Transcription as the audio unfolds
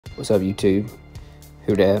What's up, YouTube?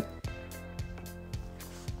 Who dat?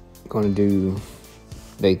 Gonna do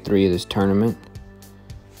day 3 of this tournament.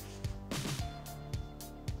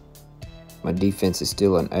 My defense is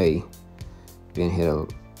still an A. Been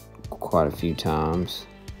hit quite a few times.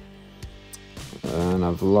 And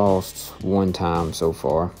I've lost one time so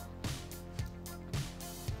far.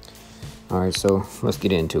 Alright, so let's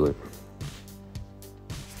get into it.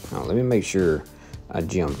 Now, let me make sure I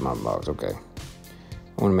gemmed my box. Okay.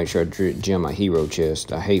 I want to make sure I gem my hero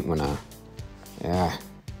chest. I hate when I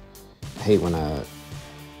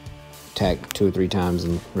attack 2 or 3 times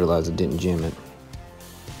and realize I didn't gem it.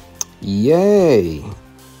 Yay!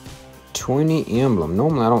 20 emblem.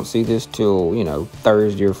 Normally I don't see this till,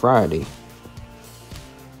 Thursday or Friday.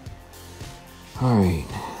 Alright.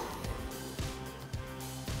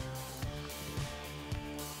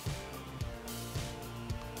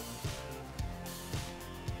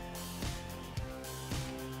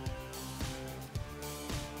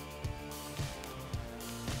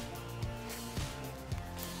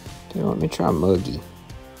 Let me try Muggy.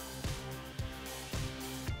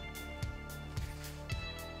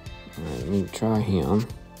 Alright, let me try him.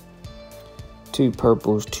 2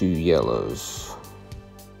 purples, 2 yellows.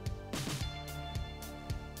 I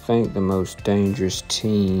think the most dangerous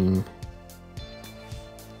team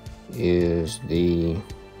is the...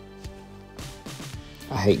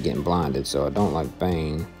 I hate getting blinded, so I don't like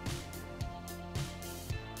Bane.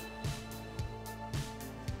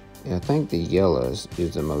 Yeah, I think the yellows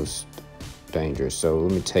is the most dangerous. So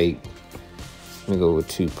let me go with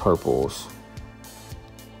 2 purples.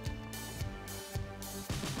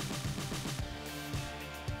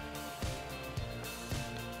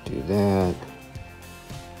 Do that.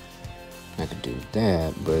 I could do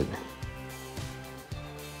that, but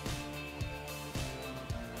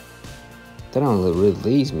that only really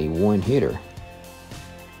leaves me 1 hitter.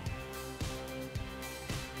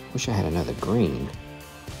 Wish I had another green.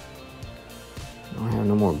 I don't have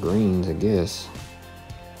no more greens, I guess.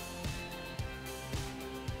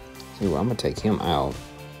 See, well, I'm gonna take him out.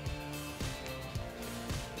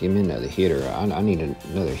 Give me another hitter. I need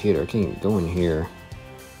another hitter. I can't go in here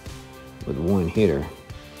with 1 hitter.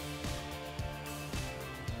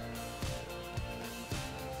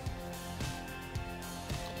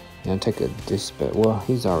 And take a dispel. Well,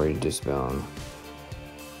 he's already dispelling.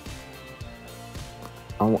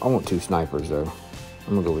 I want 2 snipers though.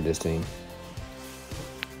 I'm gonna go with this team.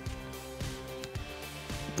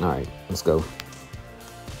 Alright, let's go.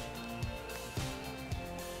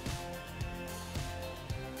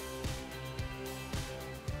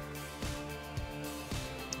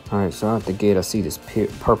 Alright, so out the gate, I see this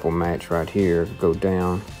purple match right here go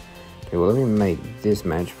down. Okay, well, let me make this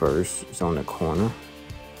match first. It's on the corner.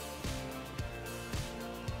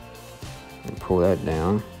 And pull that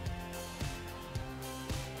down.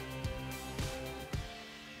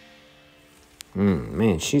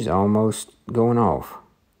 Man, she's almost going off.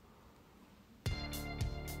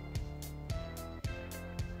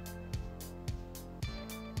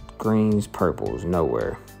 Greens, purples,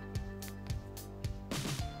 nowhere.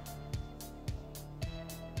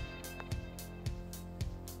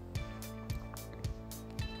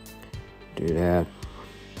 Do that.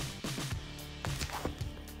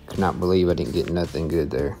 Could not believe I didn't get nothing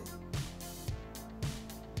good there.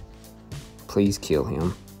 Please kill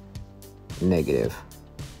him. Negative.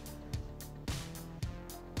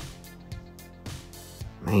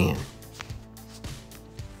 Man.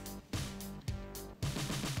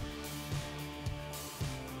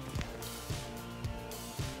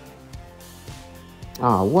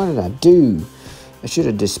 Oh, what did I do? I should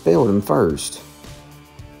have dispelled him first.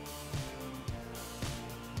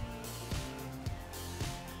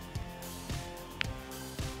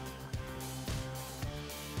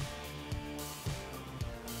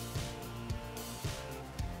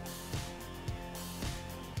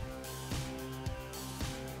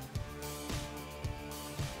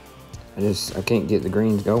 I can't get the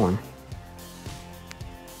greens going.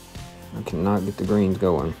 I cannot get the greens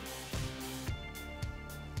going.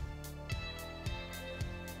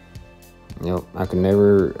 Yep, I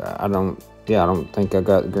don't think I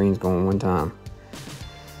got the greens going one time.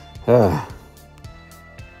 I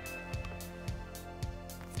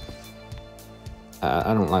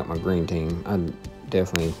don't like my green team. I'm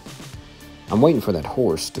waiting for that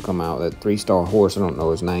horse to come out, that 3-star horse. I don't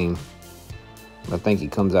know his name. But I think he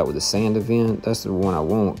comes out with a sand event. That's the one I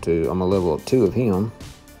want to. I'm gonna level up 2 of him.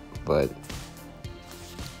 But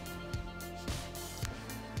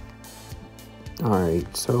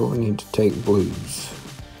alright, so I need to take blues.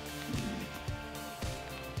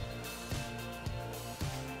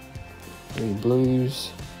 3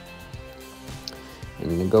 blues.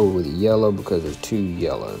 And then go with yellow because there's two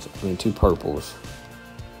yellows. I mean, two purples.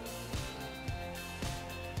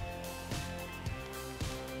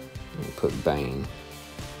 And put Bane.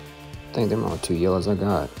 I think them are two yellows I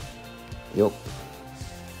got. Yup.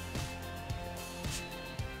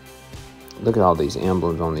 Look at all these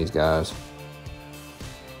emblems on these guys.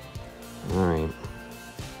 Alright.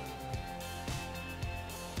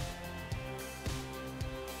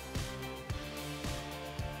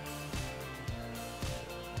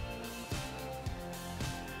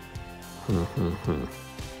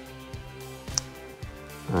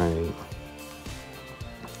 Alright.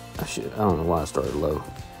 I don't know why I started low.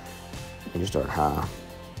 I just start high.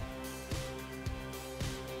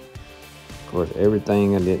 Of course,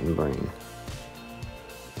 everything I didn't bring.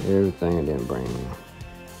 Everything I didn't bring.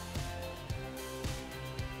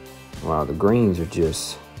 Wow, the greens are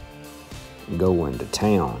just going to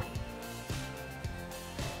town.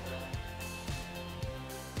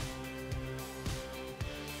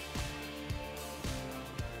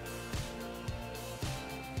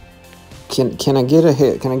 Can I get a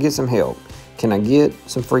help? Can I get some help? Can I get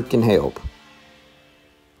some freaking help?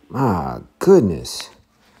 My goodness.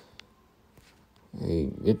 Hey,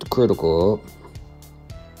 get the critical up.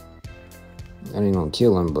 That ain't gonna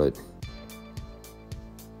kill him, but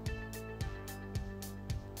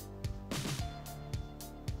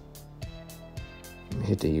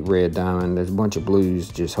hit the red diamond. There's a bunch of blues.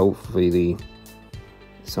 Just hopefully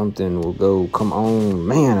something will go. Come on,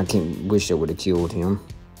 man! I can't. Wish I would have killed him.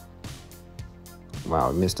 Wow,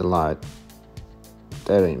 I missed a lot.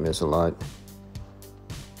 That ain't miss a lot.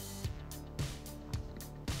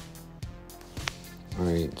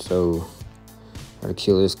 Alright, so gotta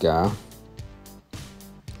kill this guy.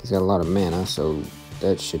 He's got a lot of mana, so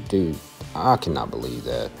that should do. I cannot believe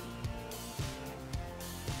that.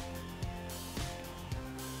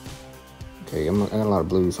 Okay, I got a lot of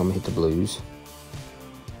blues, so I'm gonna hit the blues.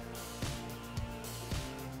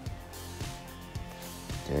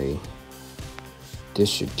 Okay. This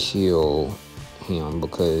should kill him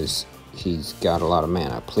because he's got a lot of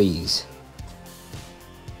mana. Please.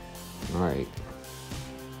 Alright.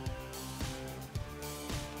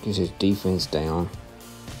 Get his defense down.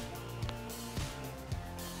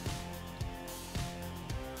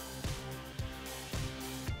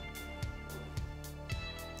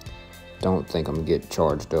 Don't think I'm gonna get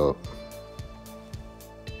charged up.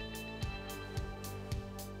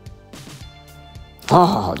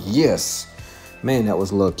 Ah, yes! Man, that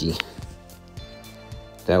was lucky.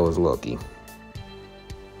 That was lucky.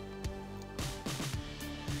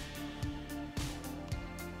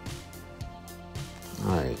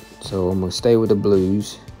 Alright, so I'm gonna stay with the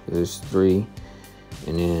blues. There's 3.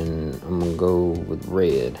 And then I'm gonna go with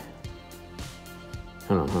red.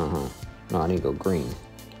 No, I need to go green.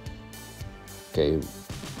 Okay.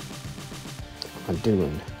 What am I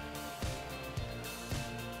doing?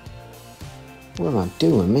 What am I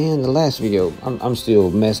doing, man? The last video, I'm still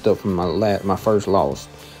messed up from my first loss.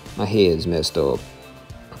 My head's messed up.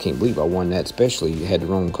 I can't believe I won that, especially you had the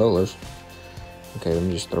wrong colors. Okay, let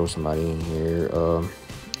me just throw somebody in here. I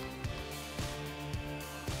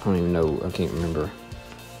don't even know. I can't remember.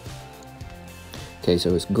 Okay,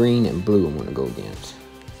 so it's green and blue I'm gonna go against.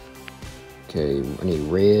 Okay, I need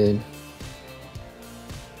red.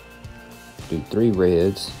 Do 3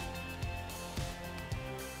 reds.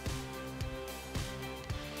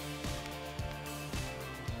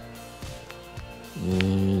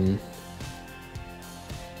 And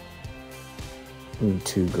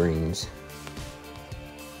 2 greens.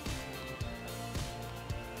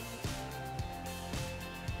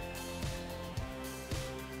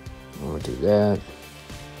 I'm gonna do that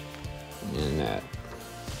and that.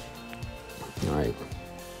 All right.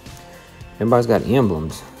 Everybody's got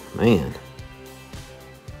emblems, man.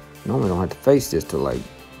 Normally don't have to face this till like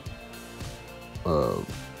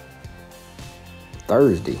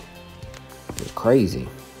Thursday. It's crazy.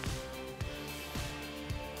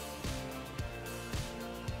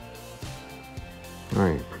 All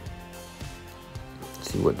right.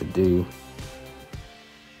 Let's see what to do.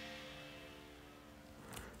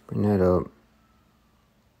 Bring that up.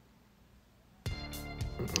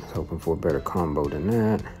 I was hoping for a better combo than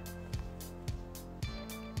that.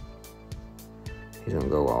 He's gonna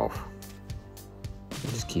go off.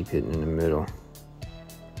 Just keep hitting in the middle.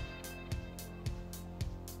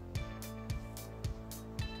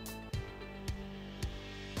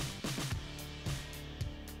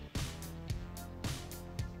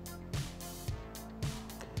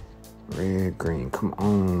 Red, green, come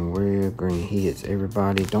on, red, green. He hits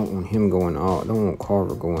everybody. Don't want him going off. Don't want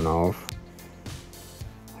Carver going off.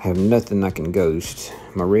 I have nothing I can ghost.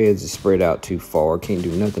 My reds is spread out too far. Can't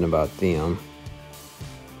do nothing about them.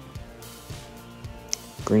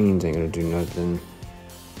 Greens ain't gonna do nothing.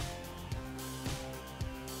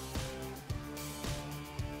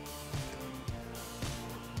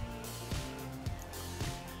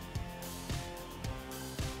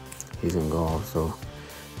 He's gonna go off, so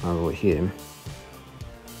I'll go hit him.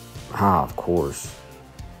 Ah, of course.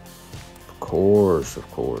 Of course, of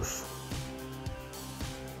course.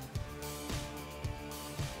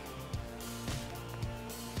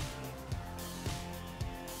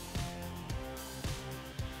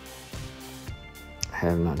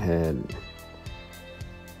 Have not had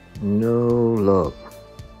no luck.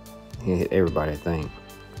 He hit everybody, I think.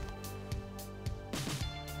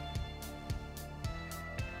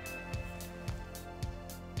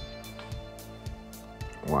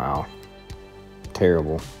 Wow.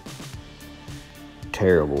 Terrible.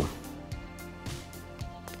 Terrible.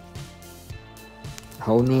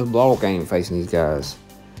 Whole nother ball game facing these guys.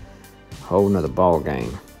 Whole nother ball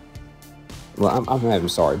game. Well, I'm having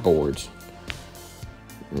sorry boards.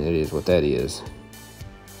 It is what that is.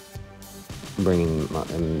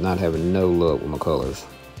 I'm not having no luck with my colors.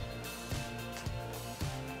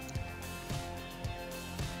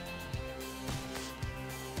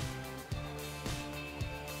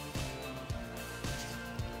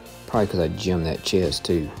 Probably because I gemmed that chest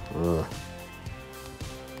too.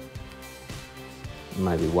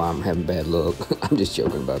 Might be why I'm having bad luck. I'm just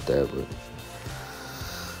joking about that. But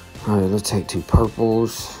all right, let's take 2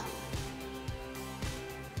 purples.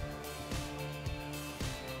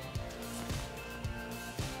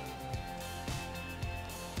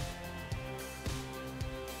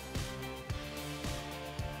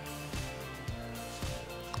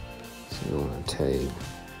 So we're gonna take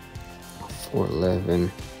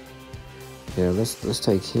 411. Yeah, let's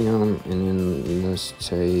take him, and then let's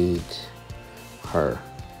take her.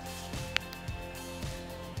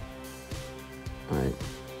 All right,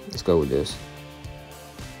 let's go with this.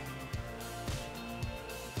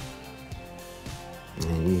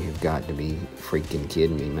 Man, you have got to be freaking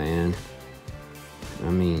kidding me, man. I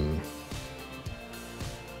mean,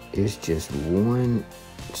 it's just one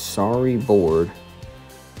sorry board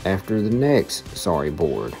after the next sorry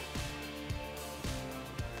board.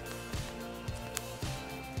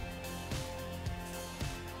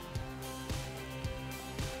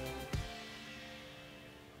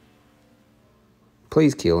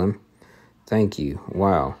 Please kill him. Thank you.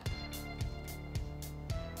 Wow.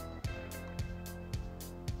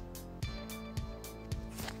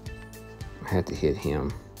 I had to hit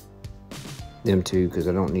him. Them two, because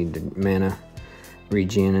I don't need the mana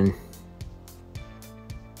regening.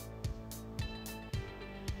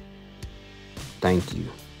 Thank you.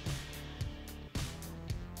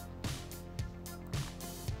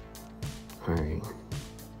 All right.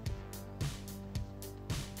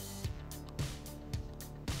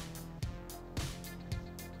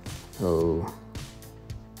 So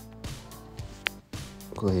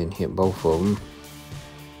go ahead and hit both of them.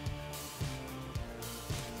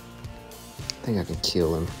 I think I can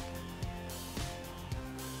kill him.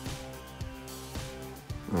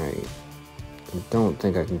 All right. I don't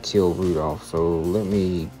think I can kill Rudolph, so let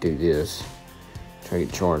me do this. Try to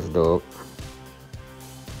get charged up.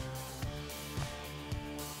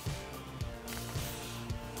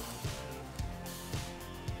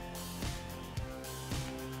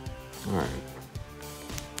 All right.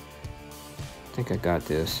 I think I got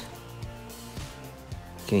this.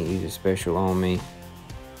 Can't use a special on me.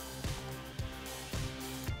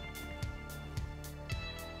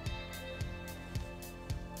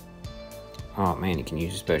 Oh man, he can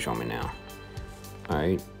use a special on me now.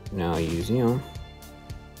 Alright, now I use him.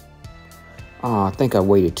 Oh, I think I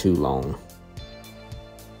waited too long.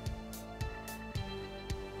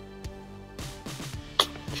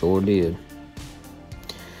 Sure did.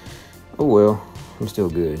 Oh well, I'm still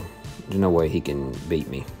good. There's no way he can beat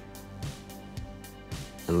me.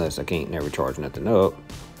 Unless I can't never charge nothing up.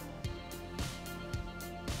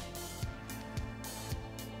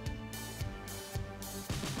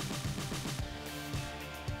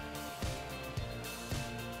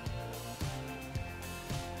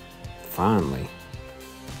 Finally.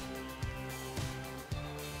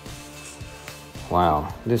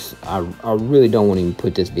 Wow, this I really don't want to even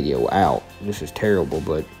put this video out. This is terrible,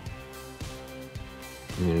 but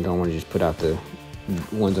I mean, I don't want to just put out the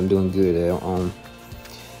ones I'm doing good at.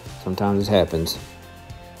 Sometimes this happens.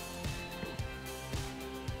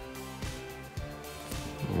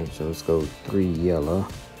 Alright, so let's go 3 yellow.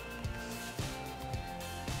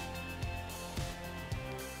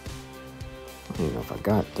 I don't know if I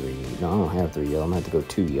got 3. No, I don't have 3 yellow. I'm gonna have to go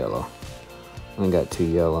 2 yellow. I got 2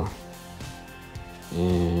 yellow.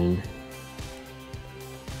 And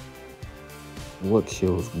what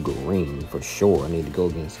kills green? For sure, I need to go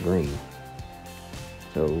against green.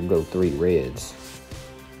 So we'll go 3 reds.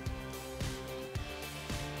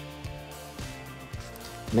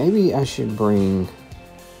 Maybe I should bring...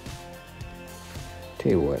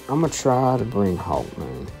 Tell you what, I'm gonna try to bring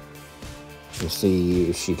Hawkmoon and see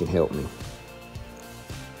if she can help me.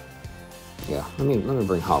 Yeah, let me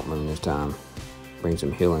bring Hawkmoon this time. Bring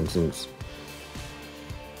some healing since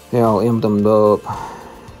they all emmed up.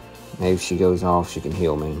 Maybe if she goes off, she can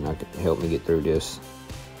heal me. That can help me get through this.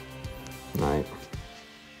 Alright.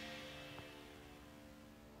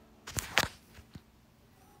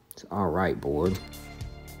 It's alright, board.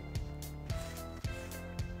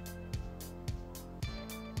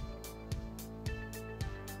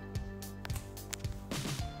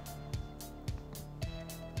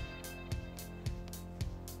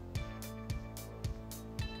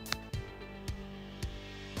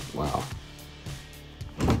 Wow.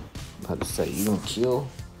 About to say, you gonna kill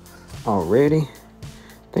already?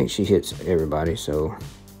 I think she hits everybody, so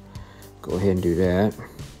go ahead and do that.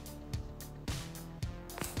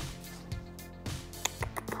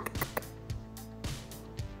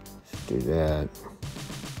 Let's do that.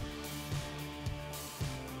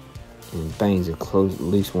 And things are close, at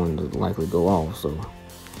least one to likely go off, so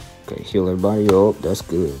okay, heal everybody up. That's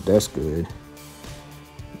good. That's good.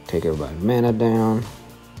 Take everybody's mana down.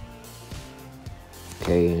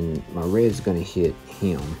 Okay, and my red's gonna hit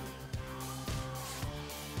him.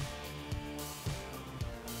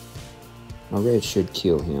 My red should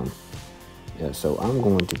kill him. Yeah, so I'm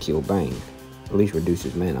going to kill Bane. At least reduce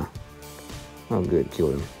his mana. Oh, good,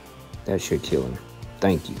 killed him. That should kill him.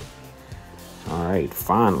 Thank you. Alright,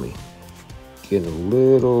 finally. Getting a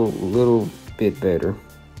little bit better.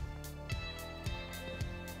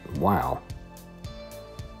 Wow.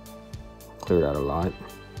 Cleared out a lot.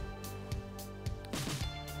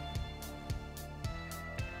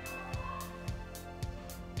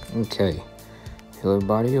 Okay, heal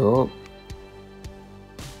everybody up,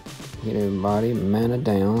 hit everybody, mana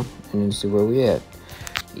down, and then see where we at.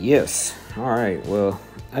 Yes, all right, well,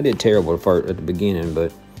 I did terrible at the beginning,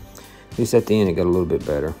 but at least at the end it got a little bit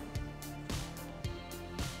better.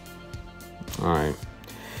 All right,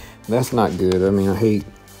 that's not good. I mean, I hate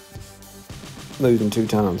losing 2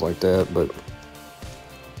 times like that, but it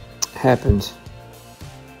happens.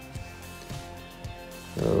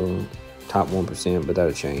 So, top 1%, but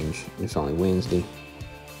that'll change. It's only Wednesday.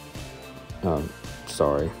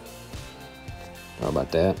 Sorry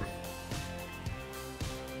about that.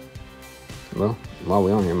 Well, while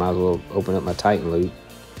we're on here, might as well open up my Titan loot.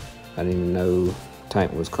 I didn't even know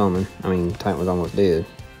Titan was coming. I mean, Titan was almost dead.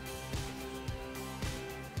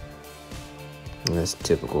 And that's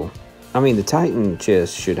typical. I mean, the Titan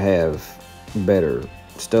chest should have better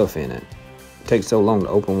stuff in it. It takes so long to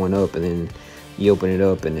open one up, and then you open it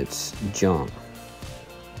up and it's junk.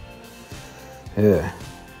 Yeah.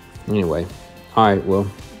 Anyway. Alright, well,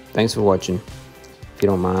 thanks for watching. If you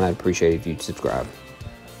don't mind, I'd appreciate it if you'd subscribe.